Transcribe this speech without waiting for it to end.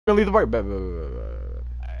Gonna leave the party.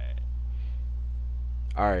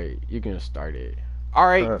 Alright, you can start it.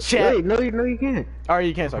 Alright, chat. Wait, no, you can't. Alright,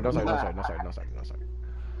 you can't start. Don't start. Don't start. Don't start. Don't start. Don't start.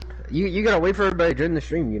 You gotta wait for everybody during the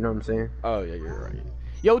stream. You know what I'm saying? Oh yeah, you're right.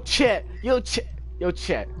 Yo, chat. Yo, chat. Yo,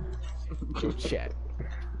 chat. Yo, chat.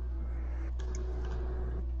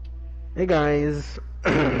 Hey guys.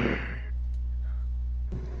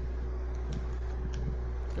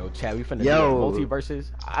 Yo, chat. We finna do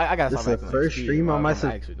multiverses. I gotta start. This is the first stream on my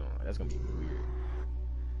side. That's gonna be weird.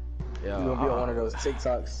 Yo, you gonna be on one of those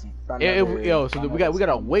TikToks. Yo, so we got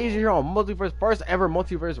a wager here on multiverse. First ever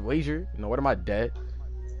multiverse wager. You know, what am I dead? You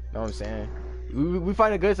know what I'm saying? We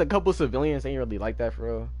find it good. It's a couple civilians ain't really like that for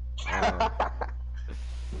real.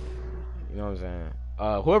 You know what I'm saying?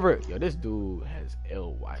 Whoever, this dude has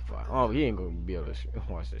ill Wi-Fi. Oh, he ain't gonna be able to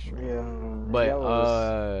watch this stream. Yeah, but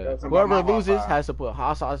whoever loses has to put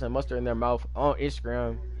hot sauce and mustard in their mouth on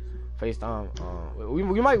Instagram, FaceTime. We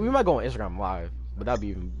might go on Instagram live, but that'd be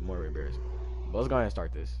even more embarrassing. But let's go ahead and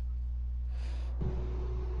start this.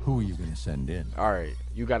 Who are you gonna send in? All right,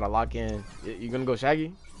 you gotta lock in. You gonna go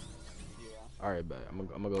Shaggy? Yeah. All right, bet. I'm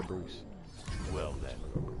gonna go Bruce. Well then,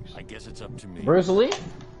 I guess it's up to me. Bruce Lee?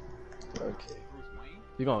 Okay.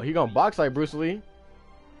 He gonna box like Bruce Lee.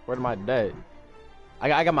 Where am I dead?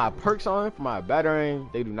 I got my perks on for my battering.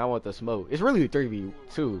 They do not want the smoke. It's really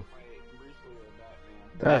 3v2.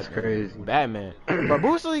 That's crazy. Batman. But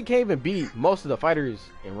Bruce Lee can't even beat most of the fighters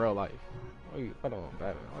in real life. Hold on,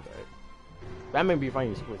 Batman. Okay. Batman be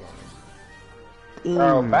fighting squid on.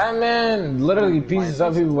 Bro, Batman literally pieces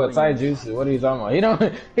up people with side juices. What are you talking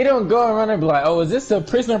about? He don't go around and be like, oh, is this a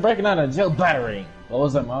prisoner breaking out of jail battering? What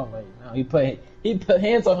was that? I'm like, no, he put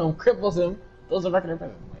hands on him, cripples him, those are regular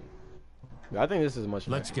Batman. I think this is much.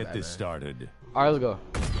 Let's get this started. All right, let's go.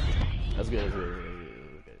 Let's get it.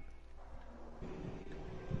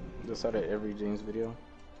 Just out of every James video.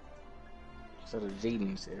 Just out of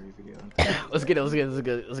Jaden's every video. Let's get it.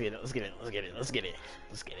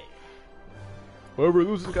 Whoever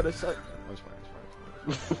loses got a set. That's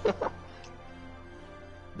fine.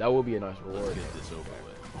 That will be a nice reward. Get this over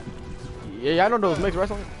with. Yeah, I know those mixed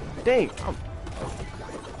wrestling. Dang.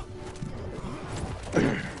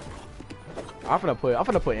 I'm finna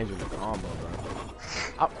put Andrew in the combo,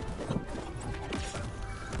 bro.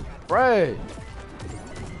 Fred.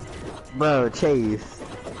 Bro, Chase.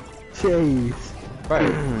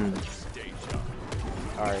 Right.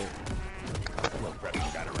 Alright.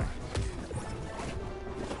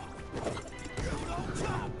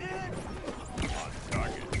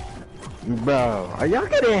 Bro, are y'all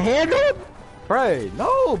getting handled? Bro,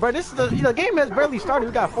 no, bro. This is the game has barely started.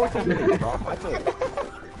 We got 14 minutes, bro.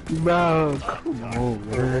 Bro, come on,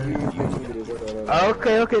 man.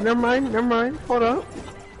 Okay, never mind. Hold up.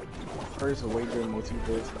 First wager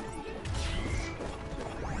multiverse.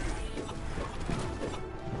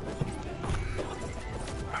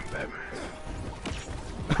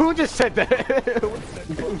 Who just said that?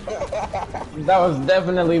 That was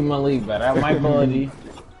definitely Malik, but that mic quality.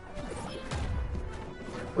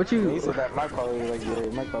 What you? He said that my quality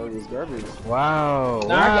my quality is garbage. Wow.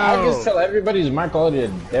 Nah, I just tell everybody's mic quality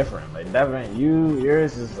is different. Like Devin,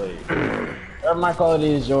 yours is like your mic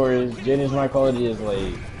quality is yours. Jenny's mic quality is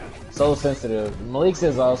like so sensitive. Malik's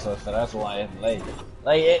is also, so that's why it's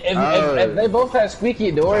if they both had squeaky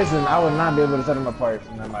doors, then I would not be able to set them apart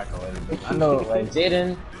from their mic quality. But I know like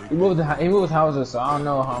Jaden, he moved houses, so I don't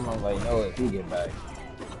know how I'm gonna know if he get back.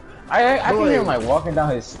 I can hear him like walking down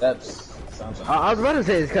his steps. I was about to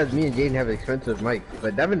say it's because me and Jaden have expensive mics,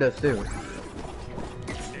 but Devin does too.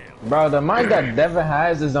 Bro, the mic that Devin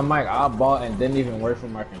has is a mic I bought and didn't even work for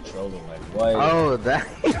my controller. Like, what? Oh, that.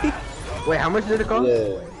 Wait, how much did it cost?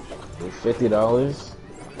 Yeah, $50.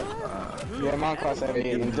 Yeah, mine cost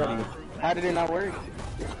 $78. How did it not work?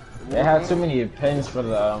 It had too many pins for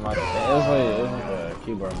the mic. It was like a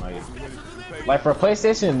keyboard mic. Like for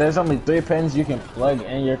PlayStation, there's only 3 pins you can plug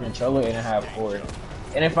in your controller, and it have 4.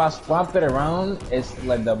 And if I swapped it around, it's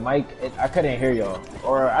like the mic. I couldn't hear y'all,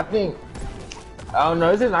 or I don't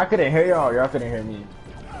know. Is it I couldn't hear y'all, or y'all couldn't hear me?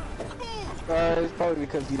 It's probably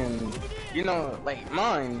because you didn't. You know, like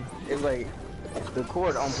mine is like the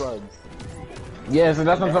cord unplugged. Yeah, so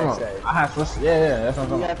that's what I'm talking about. I have to, yeah, that's what I'm talking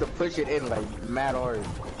about. You have to push it in like mad hard.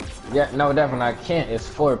 Yeah, no, definitely I can't. It's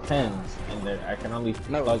 4 pins, and then I can only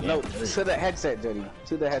plug in 3. To the headset, Jody.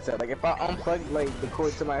 To the headset. Like if I unplug like the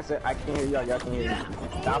cord to my headset, I can't hear y'all. Y'all can hear me.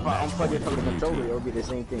 Now if I unplug it from the controller, it'll be the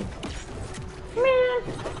same thing.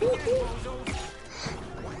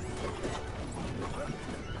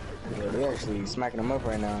 Yeah, they actually smacking them up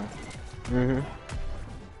right now.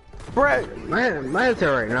 Brett, my headset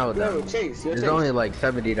right now though. Chase, it's only like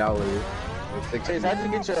 $70. Chase, how'd you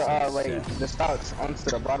get your like the stocks onto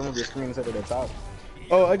the bottom of your screen instead of the top?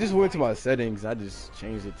 Oh, I just went to my settings. I just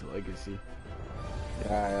changed it to legacy.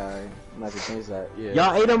 Yeah, I'm gonna have to change that. Yeah.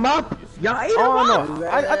 Y'all ate them up. Y'all ate them Oh up. no,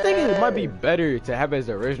 I think it might be better to have it as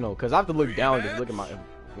the original because I have to look down to look at my,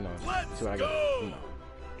 you know, see what I got. You know.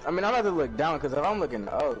 I mean, I'm about to look down because if I'm looking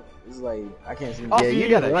up, it's like I can't see. Oh, Yeah, you you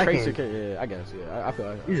got a just tracer. lacking. Yeah, I guess. Yeah, I feel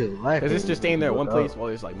like You just lacking. because it's just staying there in one place while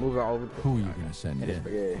it's like moving all over. Who are you gonna send in?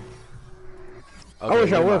 Yeah. I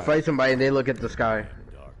wish I you're would not. fight somebody and they look at the sky.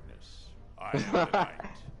 Darkness. I am the night.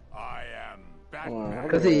 I am Batman.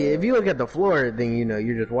 Cause see, if you look at the floor, then you know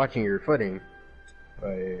you're just watching your footing.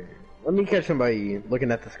 But let me catch somebody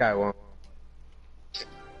looking at the sky while.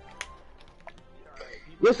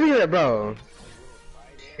 Let's see that, bro.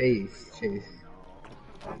 Chase.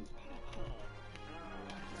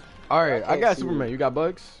 All right, I got see Superman. You got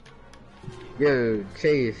bugs? Yo,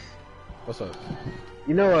 Chase. What's up?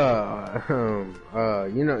 You know,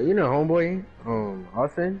 you know, homeboy,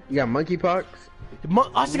 Austin. You got monkeypox.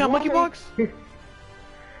 Austin got monkeypox?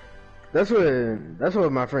 That's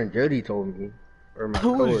what my friend Jody told me. Or my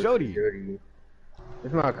Who is coworker, Jody? Jody.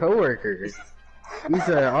 It's my coworker. He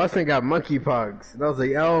said Austin got monkeypox, and I was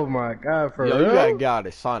like, oh my god, for Yo, real? you gotta get out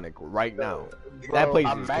of Sonic right now. That Bro, place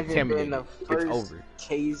is imagine being contaminated. the It's first over.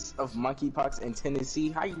 case of monkeypox in Tennessee.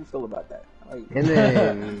 How you feel about that? Like, And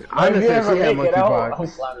then Have you Anna ever said she had make it out?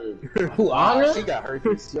 monkeypox. Who, Anna? she got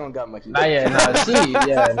herpes. She don't got monkeypox.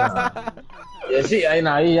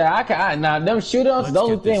 Nah, them shootouts, Let's the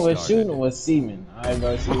only get this thing with started. shooting was semen. I ain't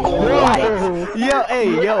gonna see What? Yo, hey,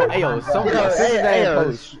 somebody Yo, censor that hey, and yo,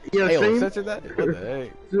 post. yo, Hey, yo, stream? censor that? What the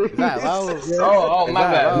heck? Is that loud? Oh, my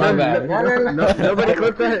bad. Nobody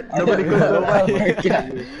clip that. Nobody clip that.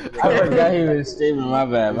 I forgot he was streaming. My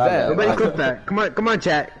bad. Nobody clip that. Come on,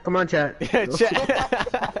 chat. Come on, chat.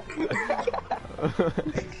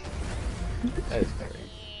 That's crazy.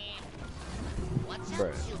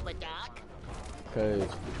 Bruh. Cause,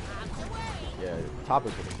 yeah,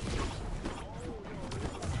 topic for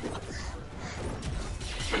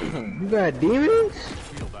You got demons?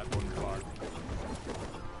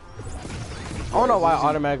 I don't know why I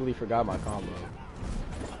automatically forgot my combo.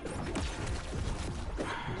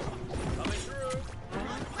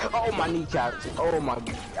 Oh my kneecaps! Oh my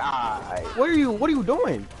god! What are you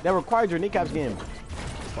doing? That required your kneecaps getting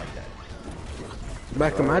just like that.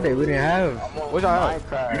 Back in my day, we didn't have. What's our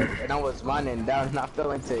Minecraft, and I was mining down, and I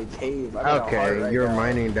fell into a cave. I got a heart Okay, right you're now.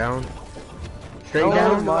 mining down. Straight No,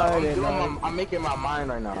 down. I'm making my mind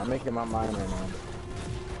right now. I'm making my mind right now.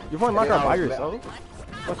 You're playing And then Minecraft I by was- yourself?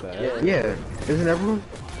 What the heck? Yeah, isn't everyone?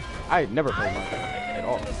 I never played Minecraft at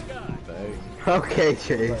all. What the heck? Okay,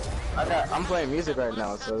 Chase. I'm playing music right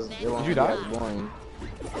now, so it won't Did you be die? as boring.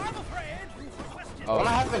 Oh. Well,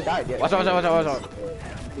 I haven't died yet. Watch out.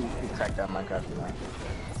 You cracked that Minecraft now.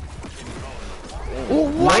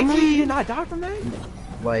 Oh, what? You did not die from that?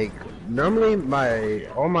 Like normally,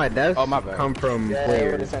 all my deaths Oh, my bad. come from Yeah,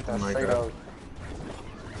 they would've players. sent Oh that my straight God. out.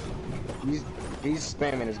 He's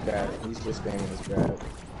spamming his grab. He's just spamming his grab.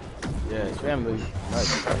 Yeah, it's family.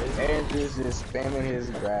 Nice. Andrew's just spamming his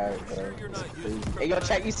grab, bro. Hey, yo,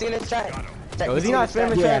 chat, you seen this chat? Chat, Yo, you is he seen not this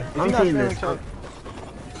chat? spamming Yeah, chat? Is he I'm not seeing spamming this. chat?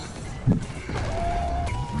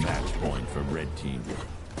 Match point for red team.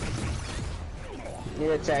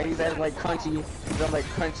 Yeah, chat, he's acting like crunchy. He's acting like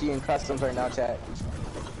crunchy in customs right now, chat.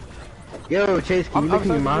 Yo, Chase, can you make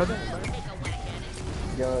me mod?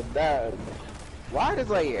 Yo, that. Why does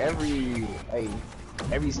like every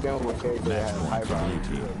spammable character have high ground?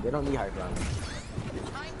 They don't need high ground.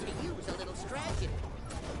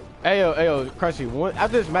 Hey yo, Crunchy.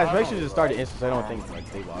 After this match, make sure you just start the instance. So I don't think like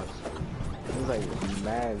they lost. It's like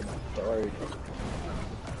mad hard.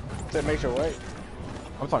 To make sure what?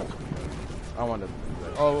 I'm talking. I don't want to.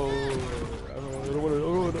 Oh, I don't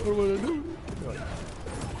want to do.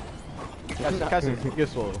 Cassius, get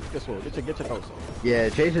swole. Get your throat swole. Yeah,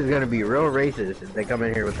 Chase is gonna be real racist if they come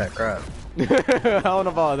in here with that crap. I don't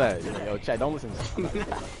know about that. Yo, chat, don't listen to me.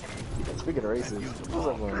 Speaking of races, what's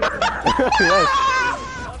up, man?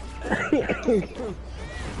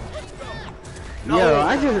 Yo,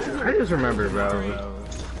 I just remember, bro.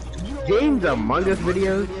 James Among Us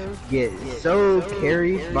videos get so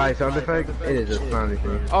carried by sound effects. It is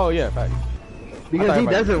astonishing. Oh yeah, fact. Because he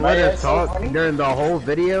doesn't let us so talk funny. during the whole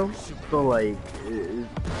video. So like,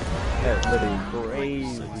 That's literally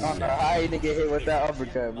crazy. I don't know how you didn't get hit with that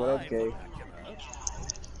uppercut, but okay.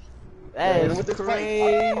 That's With the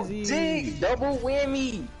crazy. Gee, double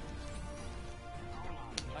whammy.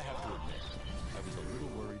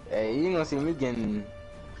 Hey, you ain't gonna see me getting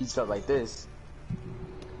pieced up like this.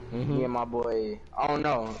 Me and my boy, I don't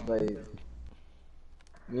know, but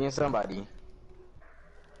me and somebody.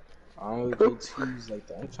 I don't really play cheese like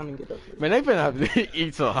that. I'm trying to get up here. Man, they finna have to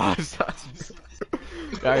eat some hot sauce.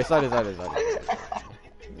 Alright, start it.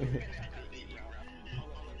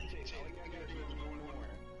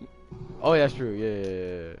 Oh, yeah, that's true.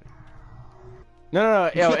 Yeah. No.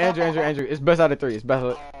 Yo, Andrew. It's best out of 3. It's best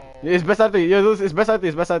out of 3. Yo, it's best out of 3.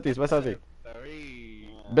 It's best out of 3. It's best out of 3.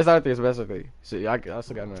 Best out of 3. It's best out of 3. So I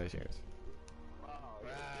still got another chance.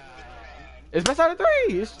 It's best out of 3.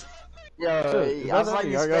 It's... Yo, I saw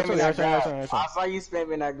you spamming that grab. I saw you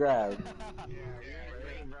spamming that grab.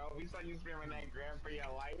 Bro, we saw you spamming that grab for your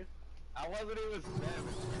life. I wasn't even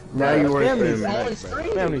spamming. Now you were Family.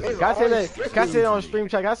 spamming. Can I say that? Can I say it on stream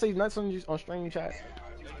chat? Can I say nuts on stream chat?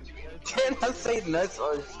 Can I say nuts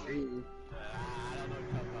on stream?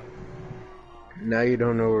 Now you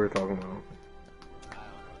don't know what we're talking about.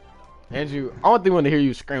 Andrew, I don't think want to hear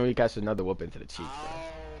you scream when you catch another whoop into the cheek.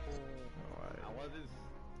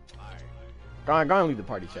 Go on and leave the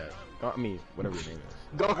party chat. I mean, whatever your name is.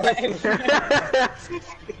 Go ahead.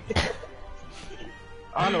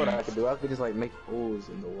 I don't know what I could do. I could just like make holes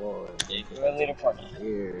in the wall. Yeah, go ahead, leave the party.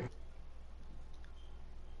 Here.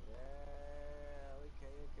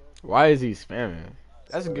 Why is he spamming?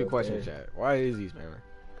 That's a good question, chat. Why is he spamming?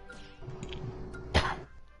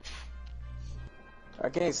 I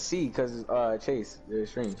can't see because Chase, the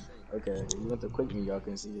stream. Okay, you went to quick me, y'all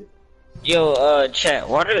can see it. Yo, chat.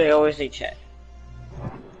 Why do they always say chat?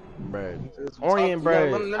 Bruh. Orient,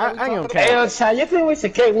 bruh. I ain't gonna Hey, yo, care. chat, you think we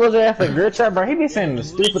should kick Wizard after good chat, bro? He be saying the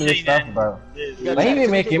stupidest stuff, bro. Like, he be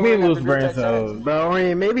making me lose brain cells. But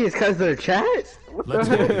Orient, maybe it's because of the chat? Let's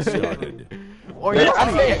get it started. Orient,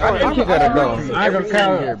 I think gotta go. I ain't gonna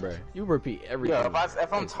count. here, bruh. You repeat everything. Yo,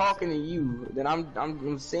 if I'm talking to you, then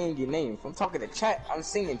I'm saying your name. If I'm talking to chat, I'm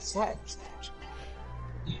singing chat.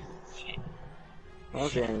 I'm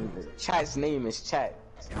saying chat's name is chat.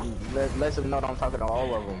 Let them know that I'm talking to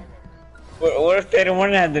all of them. What if they don't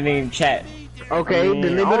want to have the name chat? Okay, then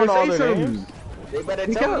they I don't better know all say their something. names. They better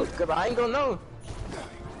tell me, because I ain't gonna know.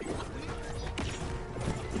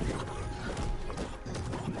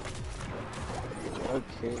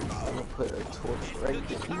 Okay, I'm gonna put a torch right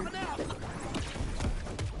here.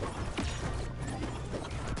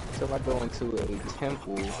 Till I go into a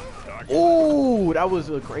temple. Ooh, that was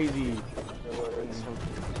a crazy.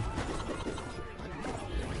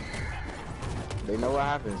 They know what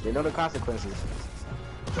happens. They know the consequences.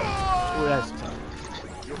 Ooh, that's tough.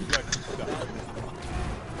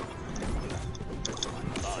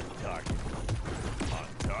 On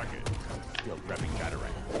target. You're repping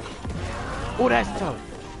cataract. Ooh, that's tough.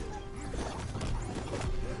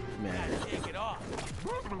 Man.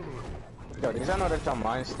 Yo, did y'all know that y'all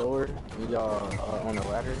mind slower when y'all on the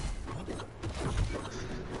ladder?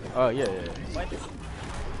 Oh, yeah.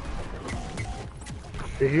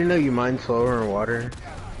 Did you know you mine slower in water?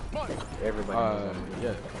 Everybody knows that.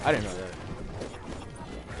 Yeah. I didn't know that.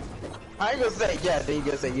 I ain't gonna say yeah, then you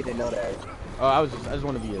gonna say you didn't know that. Oh, I just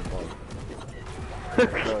want to be involved. I'm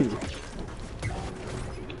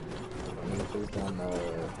gonna put down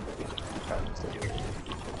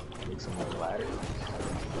make some more ladders.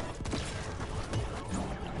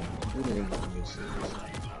 You didn't even give me scissors.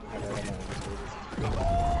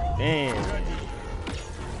 Damn.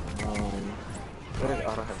 What is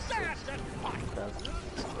auto have six?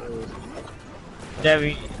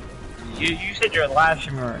 Debbie, you said you're a live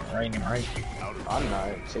streamer right now, right? I'm not.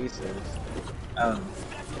 Chase is.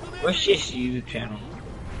 What's Chase's YouTube channel?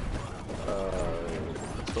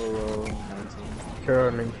 Toro 19.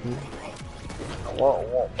 Toro 19.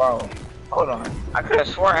 Whoa, bro. Hold on. I could have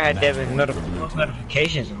swore I had Devin's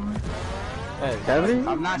notifications on. Devin?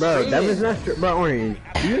 I'm not Bro, streaming. Devin's not bro, Orange.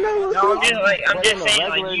 You know what's No, I'm just saying,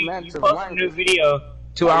 like, you posted a new video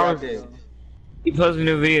 2 hours ago. You posted a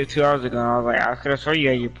new video 2 hours ago, and I was like, I could have sworn you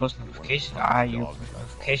had your post notifications. I had your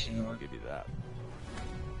notifications on. I'll give you that.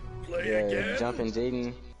 Yeah, jumping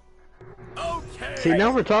Jaden. Okay. See,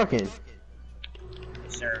 now we're talking.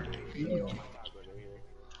 Sir.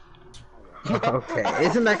 Okay,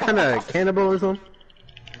 isn't that kind of cannibalism?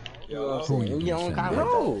 You don't kind of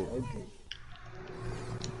okay.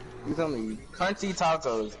 You tell me, crunchy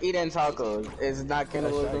tacos, eating tacos is not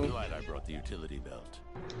cannibalism. Glad I brought the utility belt.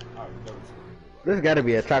 There's got to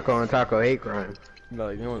be a taco on taco hate crime. No,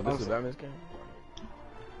 you know what? This is Batman's game.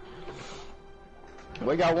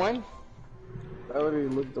 We got one. I already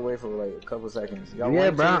looked away for like a couple seconds. Y'all Yeah,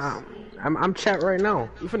 one, bro, Chase? I'm chat right now.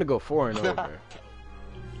 You finna go 4-0, bro.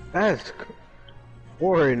 That's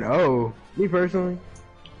 4-0. Me personally.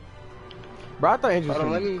 Bro, I thought Andrew was Hold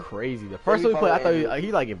on, gonna let be me- crazy. The first time we follow played, I thought Andrew.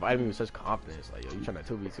 he like invited me with such confidence. Like, yo, you trying to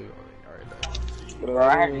 2v2? I was like, alright, Bro,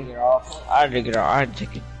 I had to get off. I had to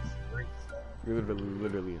take it. You're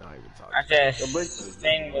literally not even talking. I just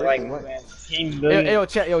thing with like 10 billion. Yo,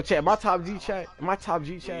 chat. My top G chat. My top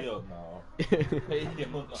G chat.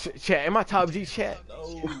 Chat. Am I top G chat?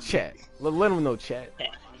 Chat. Let them know, chat.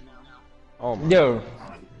 Oh my.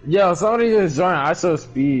 Yo, somebody just joined ISO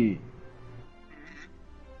Speed.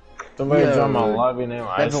 Somebody joined my lobby name.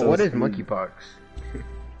 ISO what is Speed. monkeypox?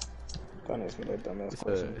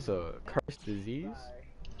 It's a cursed disease.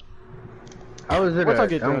 How is it What's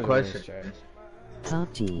a dumb question?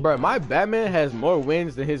 Bro, my Batman has more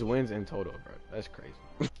wins than his wins in total, bro. That's crazy.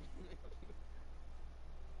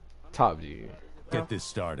 Top G. Get this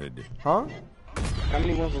started. Huh? How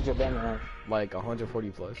many wins does your Batman have? Like 140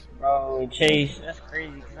 plus. Bro, Chase, that's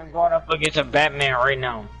crazy. Cause I'm going up against a Batman right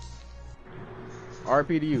now.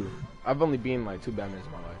 RP to you. I've only been like 2 Batmans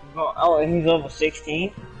in my life. Oh, and he's over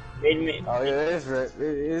 16. Wait a minute. Oh yeah, it's raps.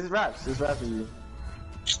 It's raps for you.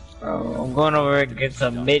 Bro, I'm going over against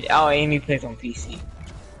a mid. Oh, and he plays on PC.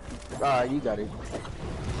 You got it.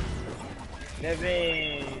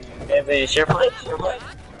 Devin, share play.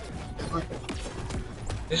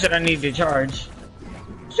 This said I need to charge.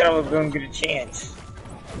 Said I was gonna get a chance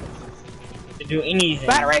to do anything.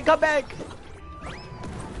 Batarang, come back!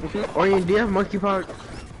 Orion, do you have monkeypox?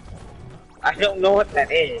 I don't know what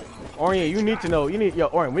that is. Orion, you need to know. Yo,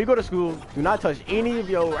 Orion, when you go to school, do not touch any of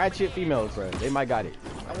your ratchet females, bro. They might got it.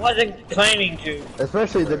 I wasn't planning to.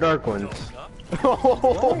 Especially the dark ones.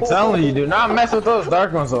 I'm telling you, do not mess with those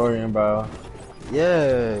dark ones, Orion, bro.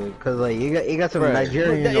 Yeah, cause like you got some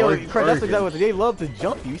Nigerian. That's exactly what they love to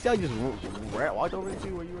jump you. You see how you just walked over to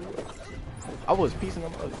where you were? I was piecing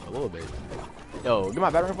them up a little bit. Yo, get my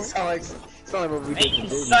battery for me. Sound like what we did. You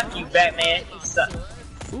suck, you Batman. You suck.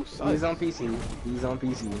 He's on PC. He's on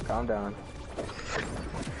PC. Calm down.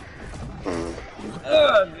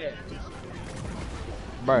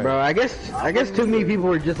 Bro, I guess too many people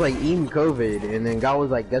were just like eating COVID, and then God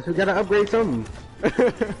was like, "Guess we gotta upgrade something."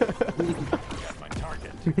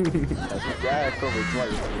 Yeah, COVID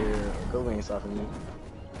twice. Yeah, COVID ain't stopping me.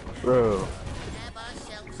 Bro,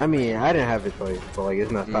 I mean, I didn't have it twice, but like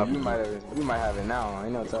it's not stopping. You might have it now. I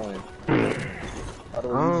ain't no telling. You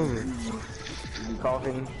be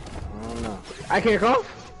coughing? I don't know. I can't cough.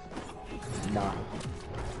 Nah.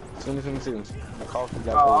 Soon. Cough.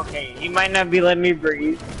 Oh, okay. You might not be letting me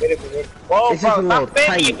breathe. Wait a minute. Whoa, It's just bro, a stop little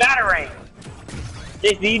spamming your tight. Batarang. Do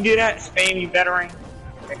you do that? Spam your Batarang?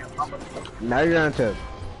 Now you're on to.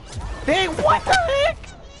 Dang, what the heck?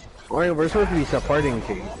 Orion, we're supposed to be supporting you. I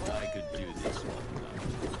could do this.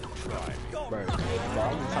 Bro, I'm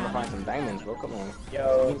just trying to find some diamonds, bro. Come on.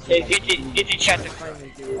 Yo, get your chat to find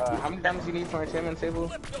me, dude. How many diamonds you need for an enchantment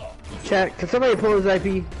table? Chat, can somebody pull his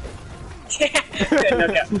IP? No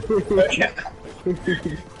doubt. No doubt. This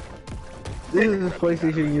is his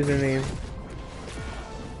PlayStation username.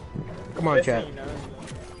 Come on, chat.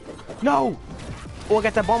 No! Oh, I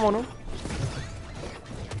got that bomb on him.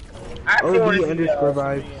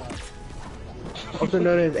 OD_vibe. Also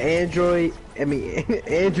known as Andrew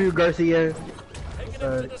Garcia.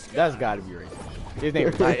 That's gotta be right. His name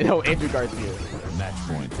is no Andrew Garcia. Match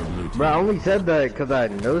point for blue team. Bro, I only said that because I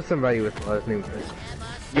know somebody with the last name.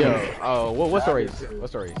 Yo, what's the race?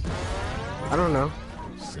 What's the race? I don't know.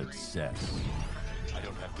 Success. I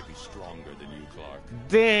don't have to be stronger than you, Clark.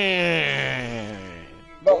 Damn.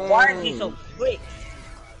 But why is he so quick?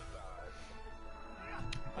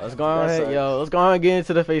 Let's go on ahead, yo. Let's go on and get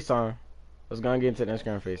into the FaceTime. Let's go on and get into the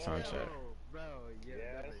Instagram FaceTime chat.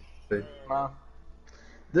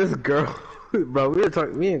 This girl, bro,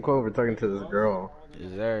 me and Quo were talking to this girl.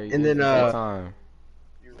 Is there? And then, FaceTime.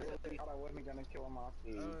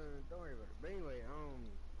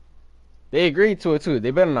 They agreed to it too.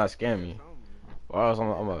 They better not scam me, or else I'm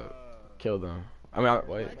gonna kill them. I mean,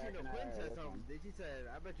 wait. She said,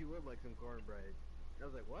 "I bet you would like some cornbread." I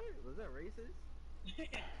was like, "What? Was that racist?"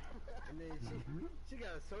 And then she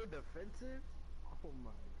got so defensive. Oh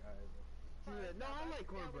my god. She said, "No, I like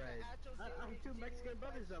cornbread. I'm 2 Mexican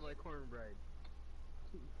brothers that like cornbread."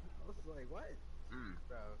 I was like, "What?"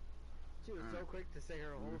 Bro, she was so quick to say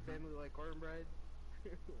her whole family like cornbread.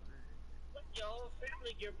 Your whole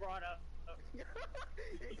family get brought up.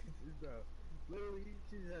 Bro, literally,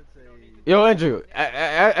 she just had to say. Yo, Andrew,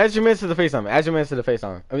 add your man to the FaceTime. Add your man to the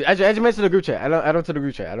FaceTime. I mean, add your man to the group chat. Add him to the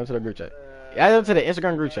group chat. Add him to the group chat. Add him to the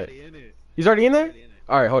Instagram group chat. He's already in there?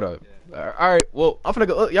 Alright, hold up. Alright, well, I'm finna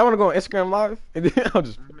go. Y'all wanna go on Instagram Live? And then I'll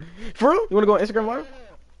just. For real? You wanna go on Instagram Live?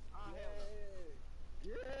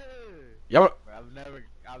 Y'all wanna.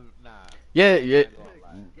 Yeah.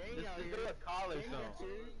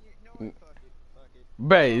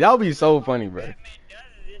 Bro, that would be so funny, bro.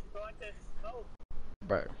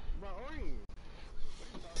 Bro.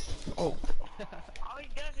 Oh,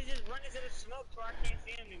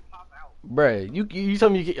 Bruh, you tell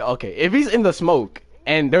me okay, if he's in the smoke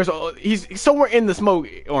and he's somewhere in the smoke,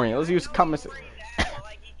 Orion, let's use comments.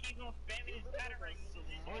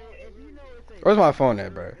 Where's my phone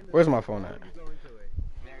at, bro? Where's my phone at?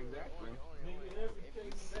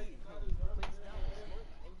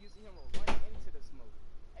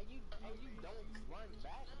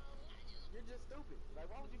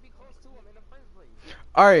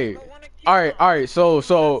 Alright.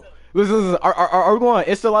 So, listen. Are we going on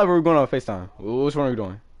Insta Live or are we going on FaceTime? Which one are we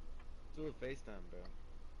doing? Do a FaceTime, bro.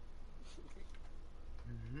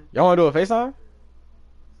 Y'all want to do a FaceTime?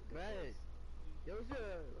 Right. Yo,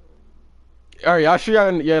 Alright, y'all sure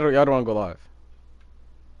y'all don't want to go live?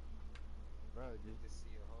 bro, just to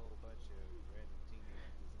see a whole bunch of random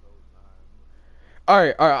teenagers just go live.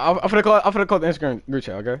 Alright. I'm finna call the Instagram group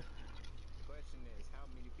chat, okay? The question is, how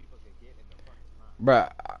many people could get in the fucking line?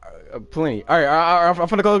 Bruh, plenty. Alright, I'm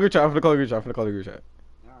finna call the group chat. I'm finna call the group chat.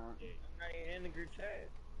 I'm not even in the group chat.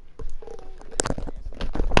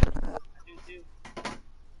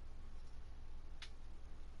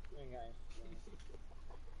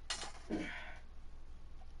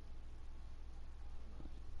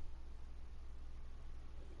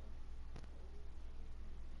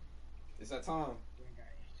 It's that time.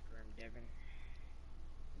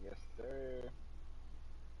 Yes, sir.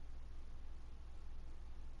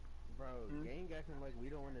 Bro, gang acting like we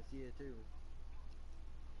don't want to see it too.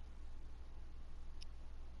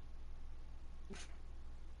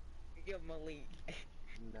 Yo, Malik.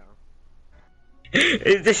 No.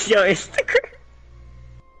 Is this your Instagram?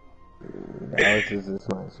 Alex is this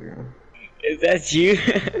my Instagram. Is that you?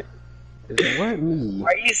 Is what me?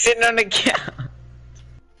 Why are you sitting on the couch?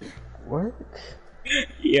 What?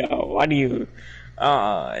 Yo, why do you?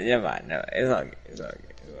 Never mind. No, it's all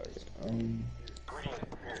good.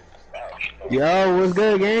 Yo, what's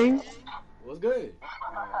good, gang? What's good?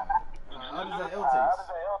 How does that L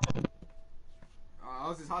taste?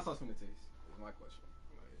 How's this hot sauce gonna taste? Is my question.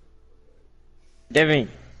 Devin.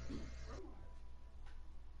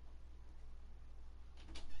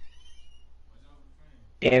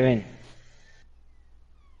 Devin.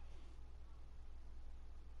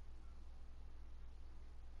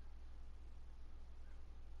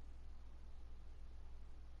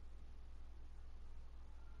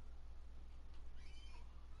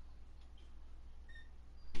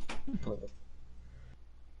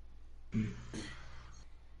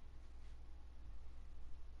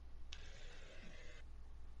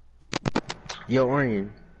 Yo,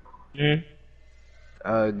 Orion. Hmm?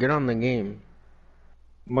 Get on the game.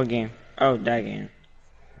 What game? Oh, that game.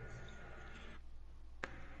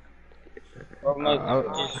 Well, I'm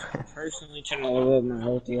just personally trying to level up my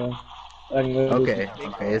health, yo. Okay.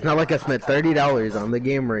 It's not like I spent $30 on the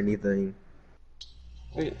game or anything.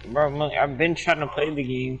 Bro, I've been trying to play the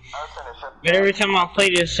game, but every time I play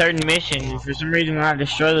this certain mission, for some reason when I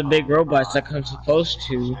destroy the big robots like I'm supposed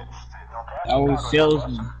to, it always fails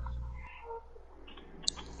me.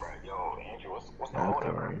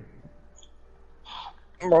 Okay.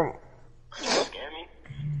 Bro.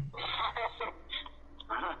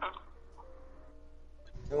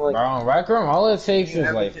 Bro, on Rec Room, all it takes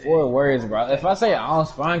is like 4 words, bro. If I say I don't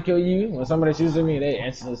spawn kill you, when somebody shoots at me, they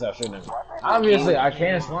instantly stop shooting at me. Obviously, I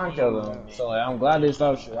can't spawn kill them, so like, I'm glad they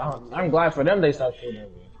stopped shooting. I'm glad for them they stopped shooting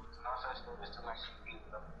at me.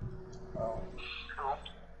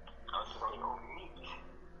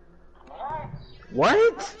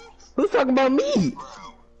 What? Who's talking about me?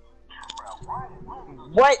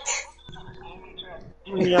 What?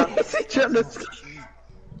 Yeah.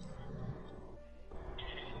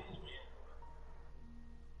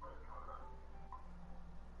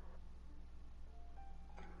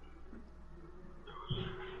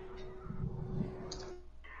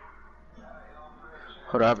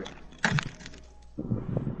 Hold up.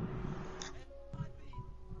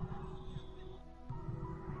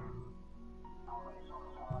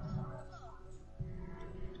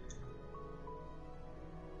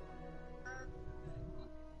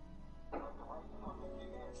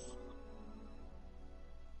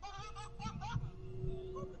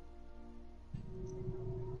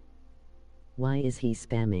 Why is he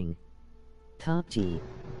spamming? Top G.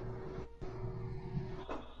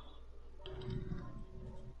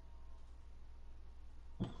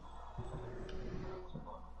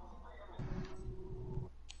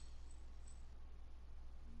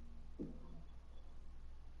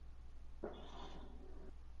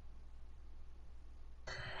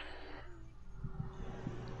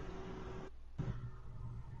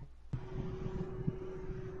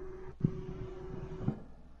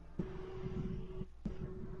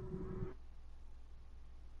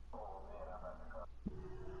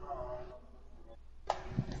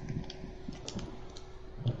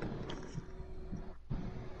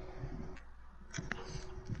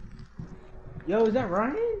 Yo, is that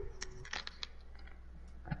Ryan?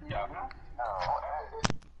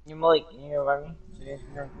 You Malik, you invite me to this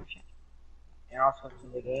conversation, and also to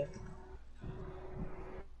the game.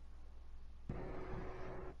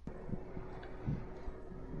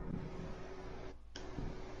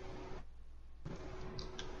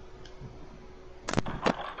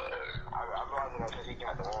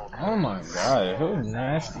 Oh my god, who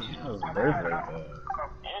nasty? That was birth like that.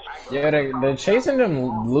 Yeah, they chasing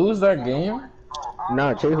them lose that game?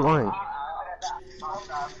 No, Chase won.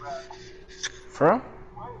 Bro?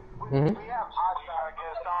 Mm-hmm.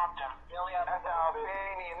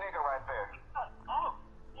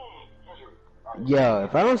 Yo,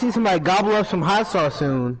 if I don't see somebody gobble up some hot sauce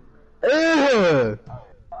soon. Ugh.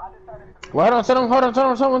 Well, hold on, tell him,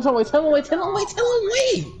 wait.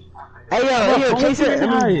 Hey yo, Chase it. JD said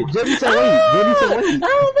wait. JD said wait.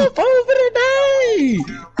 I'm the phone for the day!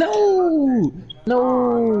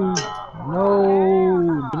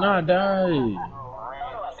 No, do not die.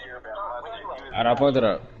 Alright, I'll put it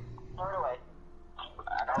up.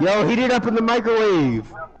 Yo, heat it up in the microwave.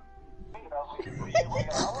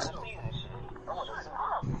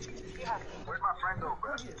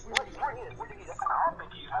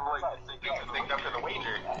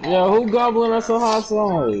 Yo, who gobbling us a hot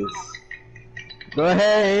sauce? Go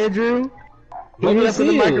ahead, Andrew. Heat it up in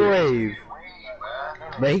the microwave.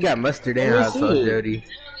 But he got mustard and hot sauce, Jody.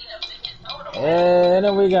 And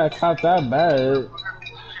then we got caught that bad.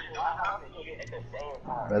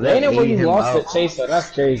 Bro, Ain't it when you lost the chaser?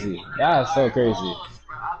 That's crazy. That's so crazy.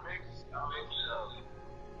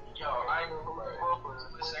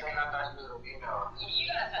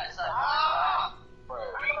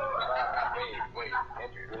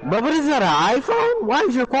 But what is that, an iPhone? Why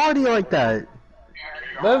is your quality like that?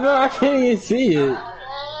 Bro, I can't even see it.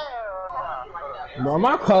 Bro,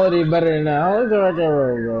 my quality better than that. Look at that,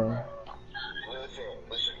 bro.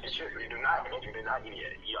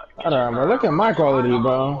 Hold on, bro. Look at my quality,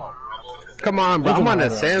 bro. Come on, bro. I'm on a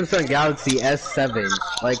Samsung Galaxy S7.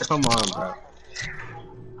 Like, come on, bro.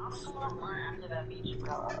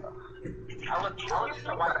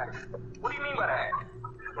 What do you mean by that?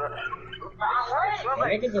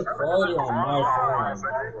 Look at the quality on my phone. It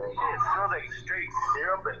smells like straight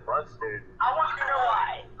syrup and mustard. I want to know why.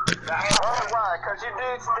 Why? Because you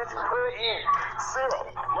did put in syrup,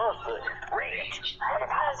 mustard, ranch.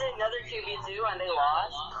 Because another 2v2 and they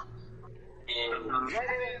lost.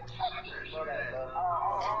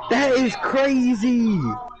 That is crazy.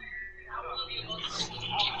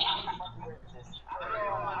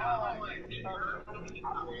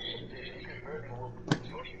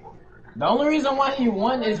 The only reason why he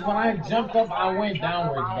won is when I jumped up, I went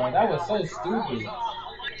downwards, bro. That was so stupid.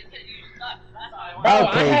 Bro,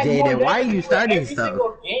 okay, Jaden, why are you starting stuff?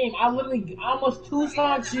 Game, I literally almost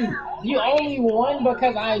two-stopped you. You only won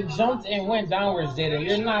because I jumped and went downwards, Jaden.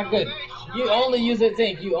 You're not good. You only use a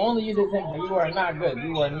tank. You only use a tank. You are not good.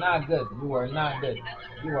 You are not good. You are not good.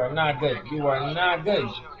 You are not good. You are not good.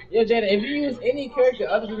 Yo, Jaden, if you use any character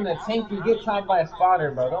other than the tank, you get topped by a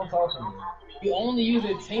spotter, bro. Don't talk to me. You only use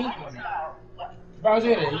a tank. Bro,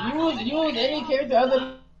 Jaden, use any character other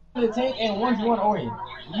than the tank and 1v1 Orient.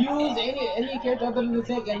 Use any character other than the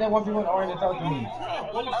tank and then 1v1 Orient and talk to me.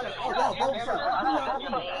 What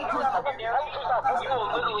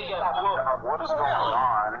is going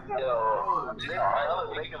on? Yo,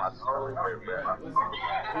 they're making my soul hurt, man.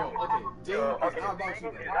 Yo, okay, Jay, it's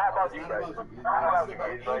not about you, guys. It's not about you,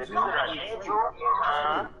 guys. It's about Andrew.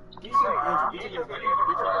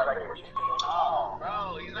 Oh,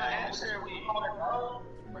 bro, he's not answering me.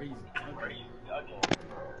 Okay.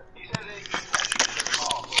 He said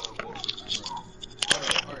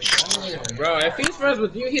Bro, if he's friends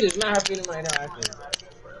with you, he does not have freedom of interaction.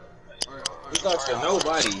 He talks to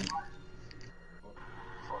nobody.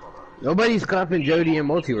 Nobody's clapping Jody in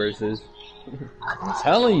Multivursus. I'm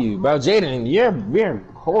telling you, bro, Jaden, you're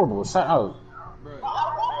horrible. Shut up.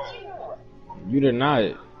 You did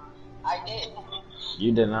not. I did.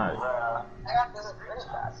 You did not. I got this really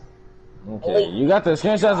fast. Okay, you got the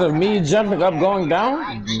screenshots of me jumping up, going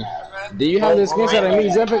down? Do you have the screenshot of me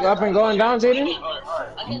jumping up and going down, Jaden?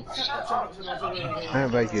 I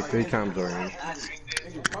invite you 3 times already.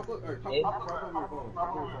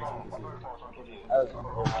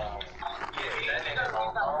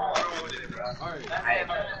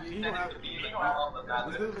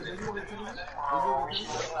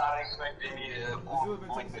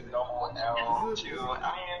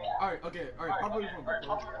 Alright, okay, alright, probably from at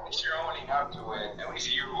least you're owning up to it. At least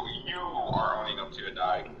you are owning up to it,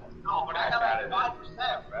 dog. No, but I got it.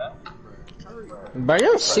 5%, bro. Bro,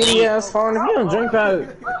 your shitty ass phone, if you don't drink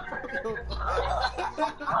that.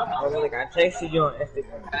 Oh, really, guys? texted you on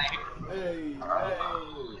Instagram. Hey.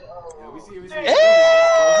 Yeah, we see.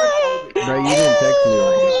 Bro, you didn't text me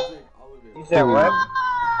like that. You said what?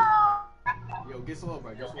 Yo, get slow,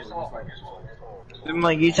 bro. I'm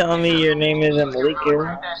like, you telling me your name isn't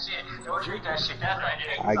Malika?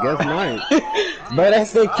 I guess not. But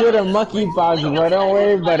that's the cure to monkeypox, bro. Don't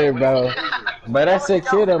worry about it, bro. But that's the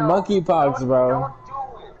cure to monkeypox, bro.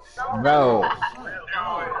 Bro.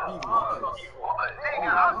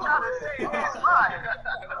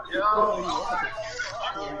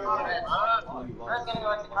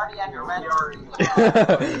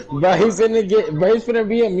 Bro, he's finna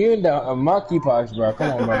be immune to monkeypox, bro.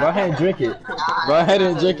 Come on, bro. Go ahead and drink it. Go ahead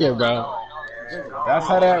and drink it, bro. That's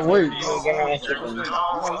how that works.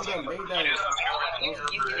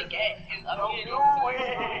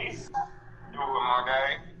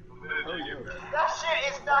 That shit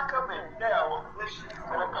is not coming down.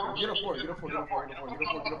 Get a fork. If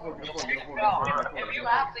you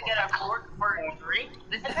have to get a fork for a drink,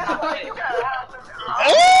 this is not it.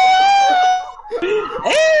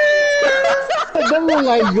 That looks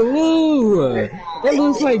like glue. That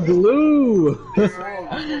looks like glue.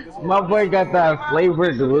 My boy got that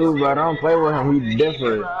flavored glue, but I don't play with him. He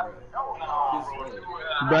different.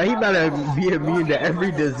 Bro, he better be immune to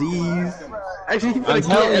every disease. Actually, he better I'm get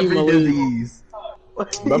telling you, every Malik. disease.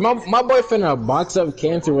 But my boy finna box up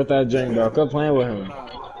cancer with that drink, bro. Quit playing with him.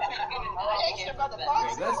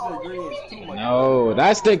 No,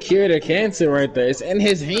 that's the cure to cancer right there. It's in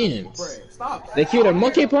his hands. The cure to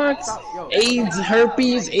monkeypox, AIDS,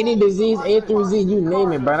 herpes, any disease, A through Z, you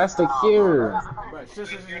name it, bro. That's the cure.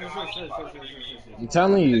 I'm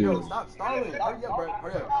telling you.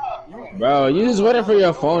 Bro, you just waiting for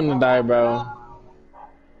your phone to die, bro.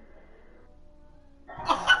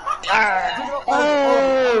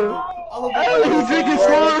 Oh, he's drinking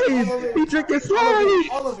slides. He's drinking slides.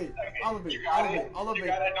 All of it.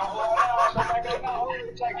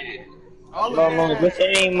 What's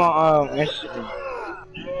your name on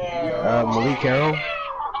Malik Carroll.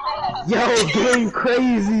 Yo, game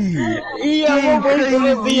crazy. Yeah, my boy's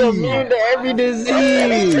gonna be immune to every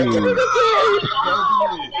disease.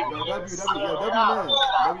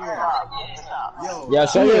 Yeah,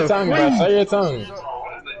 show your tongue, bro. Show your tongue.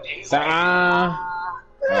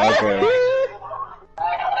 Okay.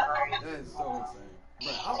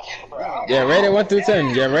 Yeah, rate it 1 through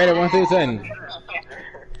 10. Yeah, rate it 1 through 10.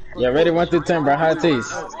 Yeah, rate it 1 through 10, bro. How it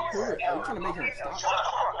tastes?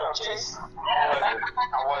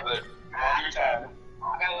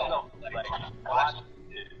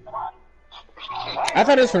 I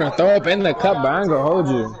thought it was gonna throw up in the cup, but I ain't gonna hold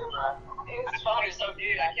you. This phone is so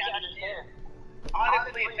good, I can't understand.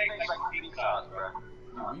 Honestly, it tastes like pizza sauce, bro.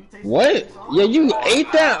 What? Yeah, you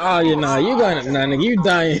ate that? Oh, you know, you gonna, nah, nigga, you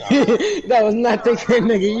dying. That was not the kid,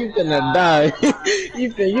 nigga, you gonna die.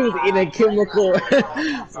 you was eating chemical.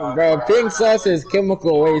 Bro, pink sauce is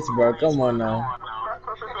chemical waste, bro. Come on now.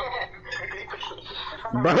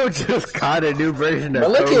 Bro just caught a new version of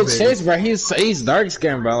But look COVID. at Chase, bro. He's dark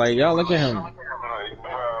skinned, bro. Like, y'all look at him.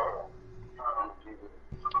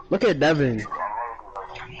 Look at Devin.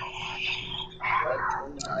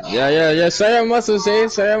 Yeah. Show your muscles,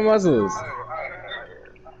 Chase. Show your muscles.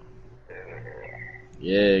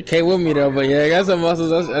 Yeah, can't with me though, but yeah, I got some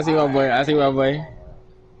muscles. I see my boy.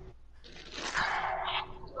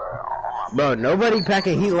 Bro, nobody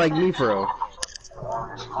packing heat like me, bro.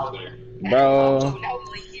 Bro.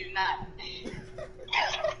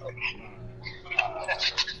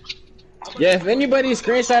 Yeah, if anybody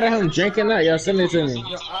screenshot of him drinking that, y'all send it to me.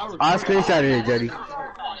 I'll screenshot it, Jody.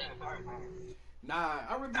 Nah,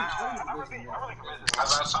 I'm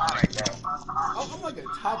like a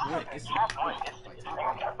top one. It's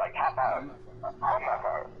like top one.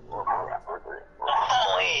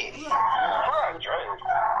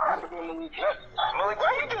 Malik, why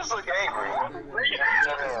you just look angry?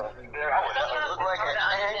 Look like an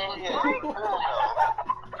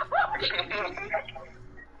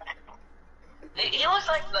He looks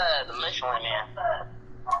like the Michelin man.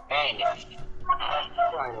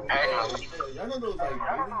 Y'all know those like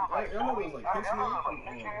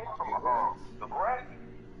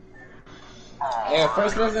Yeah,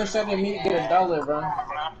 first person shot the meat get $1, bro.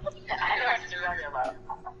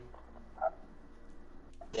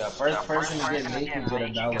 Yeah, first person to get meat can get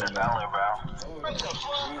 $1, bro.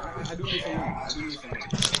 I do need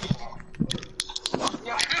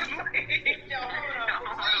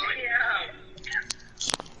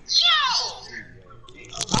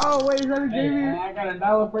Oh, wait, is that a Jamie? I got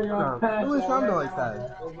 $1 for you on cash. Who is something like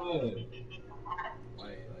that?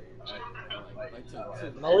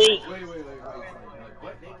 Malik. Wait.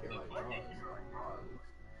 What?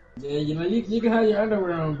 Yeah, you know you can have your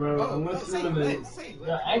underwear on, bro. Unless you want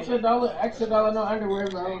to. Extra dollar, no underwear,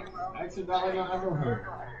 bro. Extra dollar, no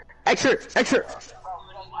underwear. Extra.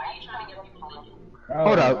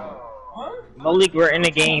 Hold Bro. up. Huh? Malik, we're in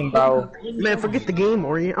the game, bro. Man, forget the game,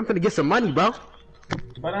 Orient. I'm finna get some money, bro.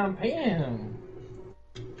 But I'm paying him.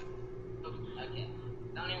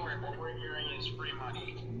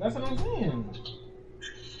 That's what I'm saying.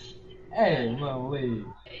 Hey, Malik.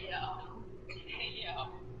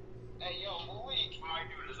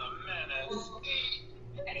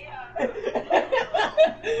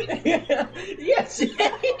 Yes.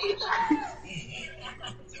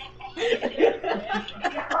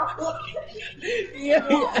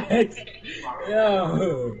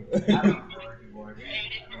 Yo.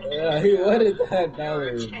 Yeah, he wanted that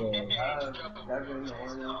dollars, bro.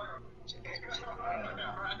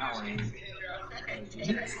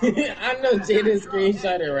 I know Jaden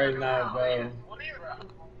screenshot it right now, bro.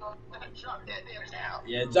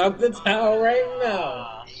 Yeah, drop the towel right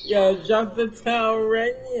now. Yo, drop the towel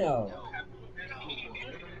right now.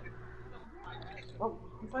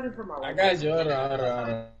 I got you. Hold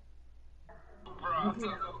on.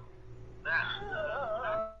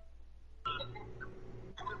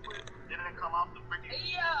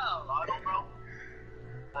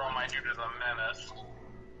 Bro, my dude is a menace.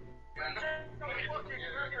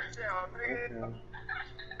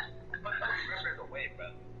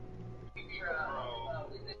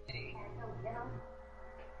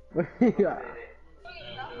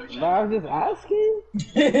 Bro, I was just asking.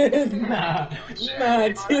 nah,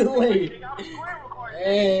 too late.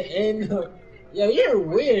 And no. Yo, you're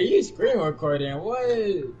weird. You screen recording. What?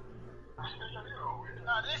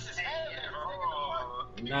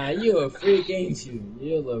 Nah, you a freak, ain't you?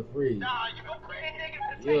 You a little freak.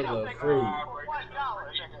 You a little freak.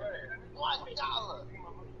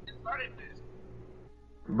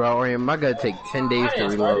 Bro, Orient, I gotta take 10 days to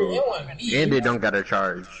reload. And they don't gotta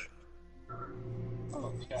charge.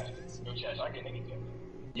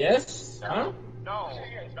 Yes? Huh? No.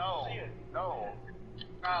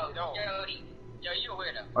 Yo, you a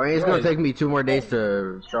weirdo. Orient, it's gonna take me 2 more days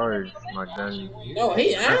to charge my gun. No,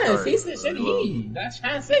 he asked. He said he. That's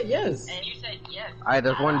Chad said yes. And you said yes. Alright,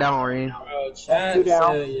 that's 1 down, Orient. Bro, Chad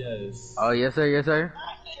said yes. Oh, yes, sir. Chad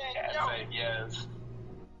said yes.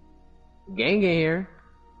 Gang in here.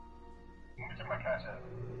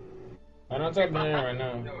 I don't talk about it right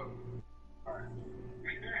now.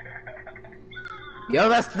 Yo,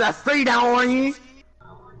 that's 3 down, Orient.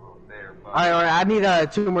 Alright, I need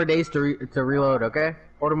 2 more days to reload, okay?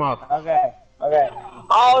 Hold them off. Okay.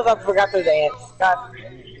 Oh, I forgot the dance. God.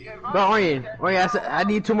 Bro, Orient, I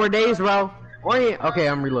need 2 more days, bro. Orient, okay,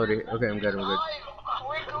 I'm reloaded. Okay, I'm good.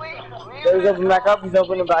 He's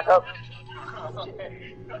opening back up.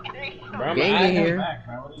 Bro, Gang in here.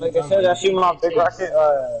 Like I said, I shoot my big rocket.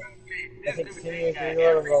 I think 10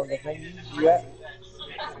 years reload the thing. You at?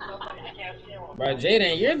 Bro,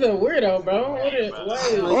 Jaden, you're the weirdo, bro.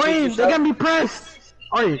 Orient, they got me pressed.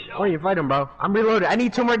 Orient, fight him, bro. I'm reloaded. I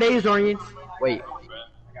need 2 more days, Orient. Wait.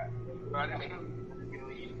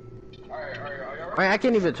 Alright, I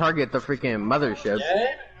can't even target the freaking mothership.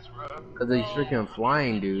 Yeah? Cause these freaking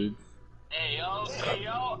flying dudes. Hey yo.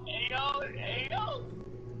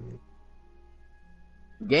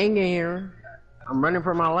 Gang in here. I'm running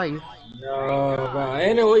for my life. No, bro.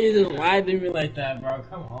 Ain't no way you just lied to me like that, bro.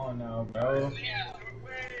 Come on now, bro.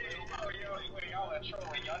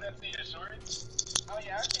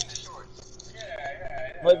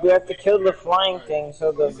 But we have to kill the flying thing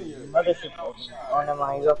so the mothership opens. Oh, never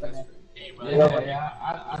mind, he's up in there. Yeah,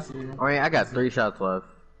 I see you. Alright, I got 3 shots left.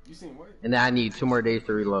 And then I need 2 more days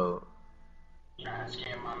to reload.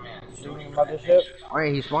 Shooting mothership.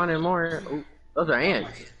 Alright, he's spawning more. Ooh, those are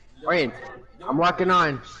ants. Alright, I'm locking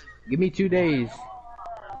on. Give me 2 days.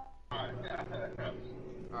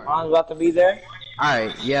 Ron's about to be there.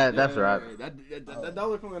 Alright, yeah, that's right. That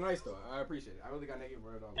dollar feeling nice though. I appreciate it. I really got negative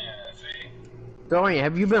for a dollar. So, Orient,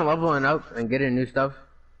 have you been leveling up and getting new stuff?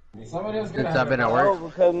 Since I've been at work? Oh,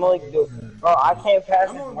 because Malik, bro, I can't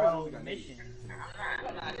pass this one mission.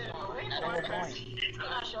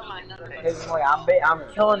 Because I'm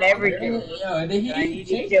killing everything. Yo, did he need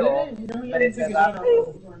to kill, but it says I'm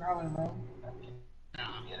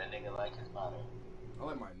I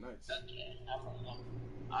like my nuts.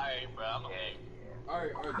 Alright, bro, I'm okay.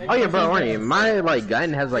 Alright. Oh yeah, bro, Orient, my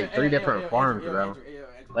gun has like 3 different farms, bro.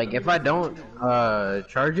 Like if I don't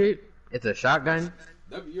charge it, it's a shotgun.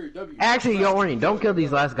 Actually, yo, Orient, don't kill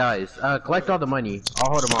these last guys. Collect all the money. I'll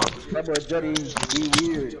hold them off. That boy Juddy, he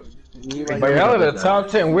weird. But y'all are the top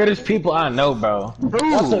 10 weirdest people I know, bro.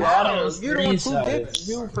 That's a lot of those You don't screenshots.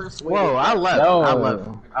 you persuaded. Whoa, I left. No.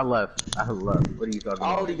 I left. What are you talking I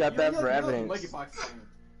about? already got that for evidence.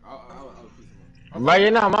 But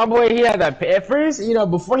you know, my boy, he had that. At first, you know,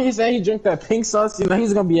 before he said he drank that pink sauce, you know,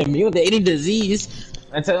 he's gonna be immune to any disease.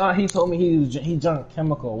 Until he told me he drank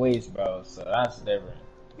chemical waste, bro. So that's different.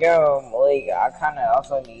 Yo, Malik, I kind of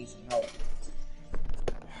also need some help.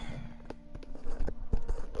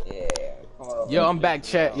 Yeah. Come on, Yo, I'm back,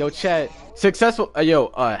 chat. Yo, chat. Successful.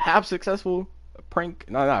 Half successful prank.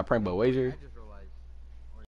 No, not a prank, but wager.